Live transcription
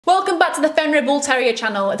Welcome back to the Fenrir Bull Terrier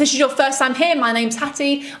channel. If this is your first time here, my name's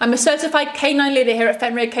Hattie. I'm a certified canine leader here at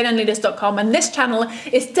FenrirCanineLeaders.com, and this channel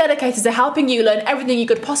is dedicated to helping you learn everything you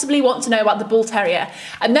could possibly want to know about the Bull Terrier,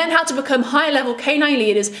 and then how to become high-level canine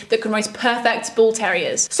leaders that can raise perfect Bull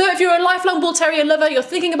Terriers. So if you're a lifelong Bull Terrier lover, you're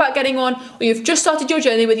thinking about getting one, or you've just started your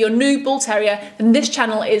journey with your new Bull Terrier, then this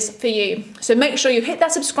channel is for you. So make sure you hit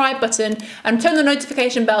that subscribe button and turn the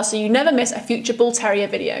notification bell so you never miss a future Bull Terrier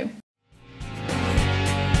video.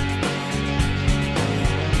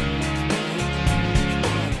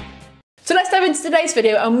 So let's dive into today's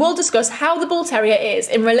video and we'll discuss how the Bull Terrier is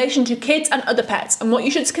in relation to kids and other pets and what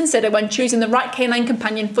you should consider when choosing the right canine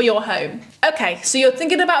companion for your home. Okay, so you're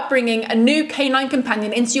thinking about bringing a new canine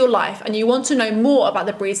companion into your life and you want to know more about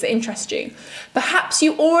the breeds that interest you. Perhaps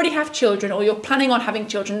you already have children or you're planning on having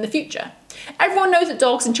children in the future. Everyone knows that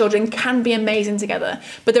dogs and children can be amazing together,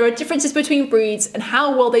 but there are differences between breeds and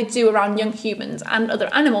how well they do around young humans and other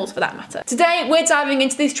animals for that matter. Today we're diving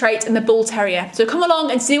into these traits in the Bull Terrier, so come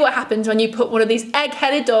along and see what happens when you put one of these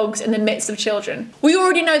egg-headed dogs in the midst of children. We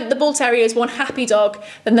already know that the Bull Terrier is one happy dog,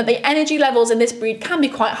 and that the energy levels in this breed can be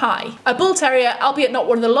quite high. A Bull Terrier, albeit not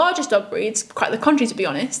one of the largest dog breeds, quite the contrary to be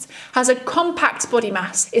honest, has a compact body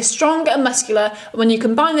mass, is strong and muscular, and when you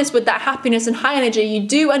combine this with that happiness and high energy, you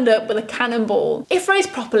do end up with a cannonball. If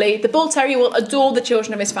raised properly, the Bull Terrier will adore the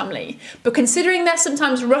children of his family, but considering their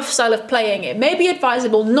sometimes rough style of playing, it may be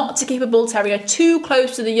advisable not to keep a Bull Terrier too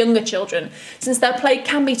close to the younger children, since their play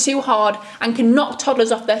can be too hard and can knock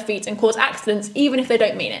toddlers off their feet and cause accidents even if they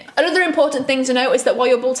don't mean it. Another important thing to note is that while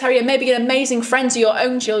your Bull Terrier may be an amazing friend to your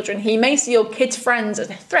own children, he may see your kids' friends as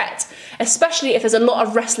a threat, especially if there's a lot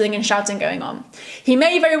of wrestling and shouting going on. He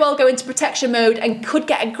may very well go into protection mode and could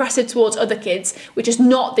get aggressive towards other kids, which is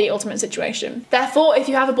not the ultimate situation. Therefore, if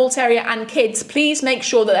you have a Bull Terrier and kids, please make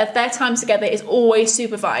sure that their time together is always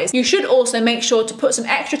supervised. You should also make sure to put some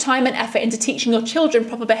extra time and effort into teaching your children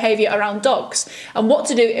proper behaviour around dogs and what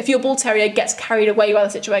to do if your Bull Terrier gets carried away by the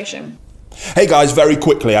situation. Hey guys, very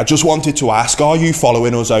quickly, I just wanted to ask, are you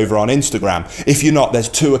following us over on Instagram? If you're not, there's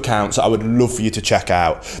two accounts I would love for you to check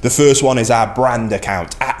out. The first one is our brand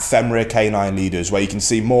account, at Fenrir Canine Leaders, where you can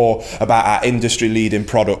see more about our industry-leading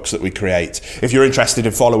products that we create. If you're interested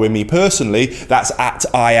in following me personally, that's at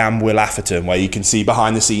I Am Will Atherton, where you can see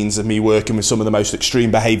behind the scenes of me working with some of the most extreme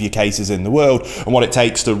behaviour cases in the world and what it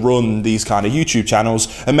takes to run these kind of YouTube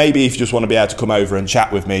channels. And maybe if you just want to be able to come over and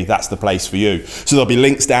chat with me, that's the place for you. So there'll be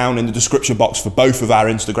links down in the description box for both of our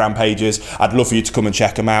Instagram pages. I'd love for you to come and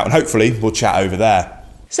check them out, and hopefully we'll chat over there.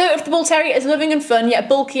 So if the Bull Terrier is loving and fun yet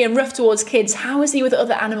bulky and rough towards kids, how is he with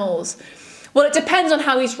other animals? Well, it depends on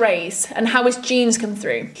how he's raised and how his genes come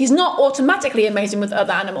through. He's not automatically amazing with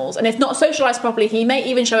other animals, and if not socialised properly, he may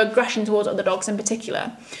even show aggression towards other dogs in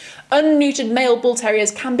particular. Unneutered male Bull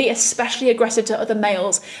Terriers can be especially aggressive to other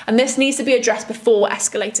males, and this needs to be addressed before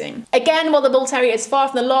escalating. Again, while the Bull Terrier is far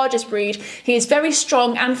from the largest breed, he is very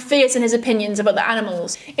strong and fierce in his opinions of other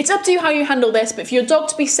animals. It's up to you how you handle this, but for your dog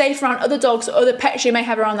to be safe around other dogs or other pets you may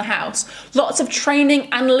have around the house, lots of training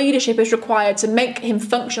and leadership is required to make him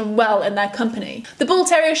function well in their company. The Bull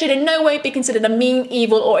Terrier should in no way be considered a mean,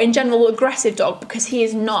 evil, or in general aggressive dog, because he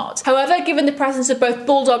is not. However, given the presence of both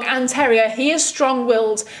Bulldog and Terrier, he is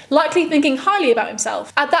strong-willed, likely thinking highly about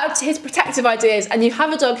himself. Add that up to his protective ideas and you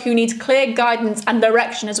have a dog who needs clear guidance and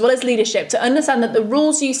direction as well as leadership to understand that the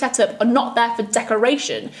rules you set up are not there for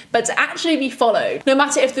decoration, but to actually be followed. No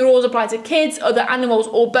matter if the rules apply to kids, other animals,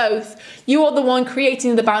 or both, you are the one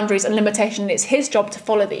creating the boundaries and limitation, and it's his job to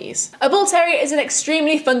follow these. A Bull Terrier is an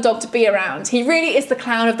extremely fun dog to be around. He really is the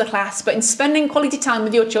clown of the class, but in spending quality time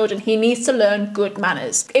with your children, he needs to learn good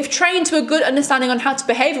manners. If trained to a good understanding on how to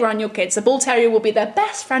behave around your kids, the Bull Terrier will be their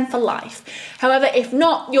best friend for life. However, if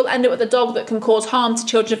not, you'll end up with a dog that can cause harm to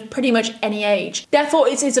children of pretty much any age. Therefore,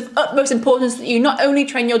 it is of utmost importance that you not only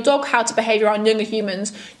train your dog how to behave around younger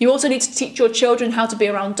humans, you also need to teach your children how to be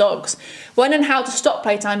around dogs, when and how to stop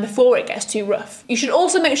playtime before it gets too rough. You should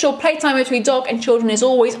also make sure playtime between dog and children is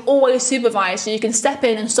always supervised, so you can step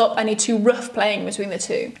in and stop any too rough playing between the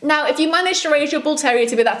two. Now, if you manage to raise your Bull Terrier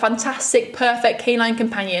to be that fantastic, perfect canine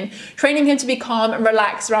companion, training him to be calm and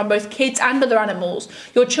relaxed around both kids and other animals,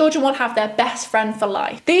 your children will have their best friend for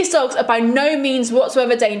life. These dogs are by no means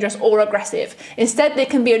whatsoever dangerous or aggressive. Instead, they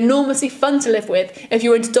can be enormously fun to live with if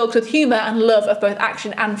you're into dogs with humour and love of both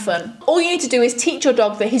action and fun. All you need to do is teach your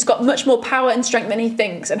dog that he's got much more power and strength than he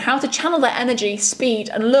thinks, and how to channel their energy, speed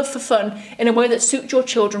and love for fun in a way that suits your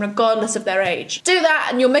children regardless of their age. Do that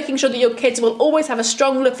and you're making sure that your kids will always have a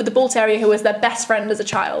strong love for the Bull Terrier who was their best friend as a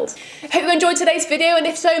child. Hope you enjoyed today's video, and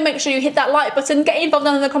if so, make sure you hit that like button, get involved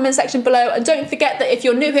down in the comment section below, and don't forget that if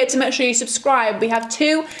you're new new here to make sure you subscribe. We have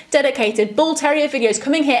 2 dedicated Bull Terrier videos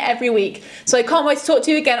coming here every week. So I can't wait to talk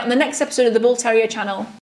to you again on the next episode of the Bull Terrier channel.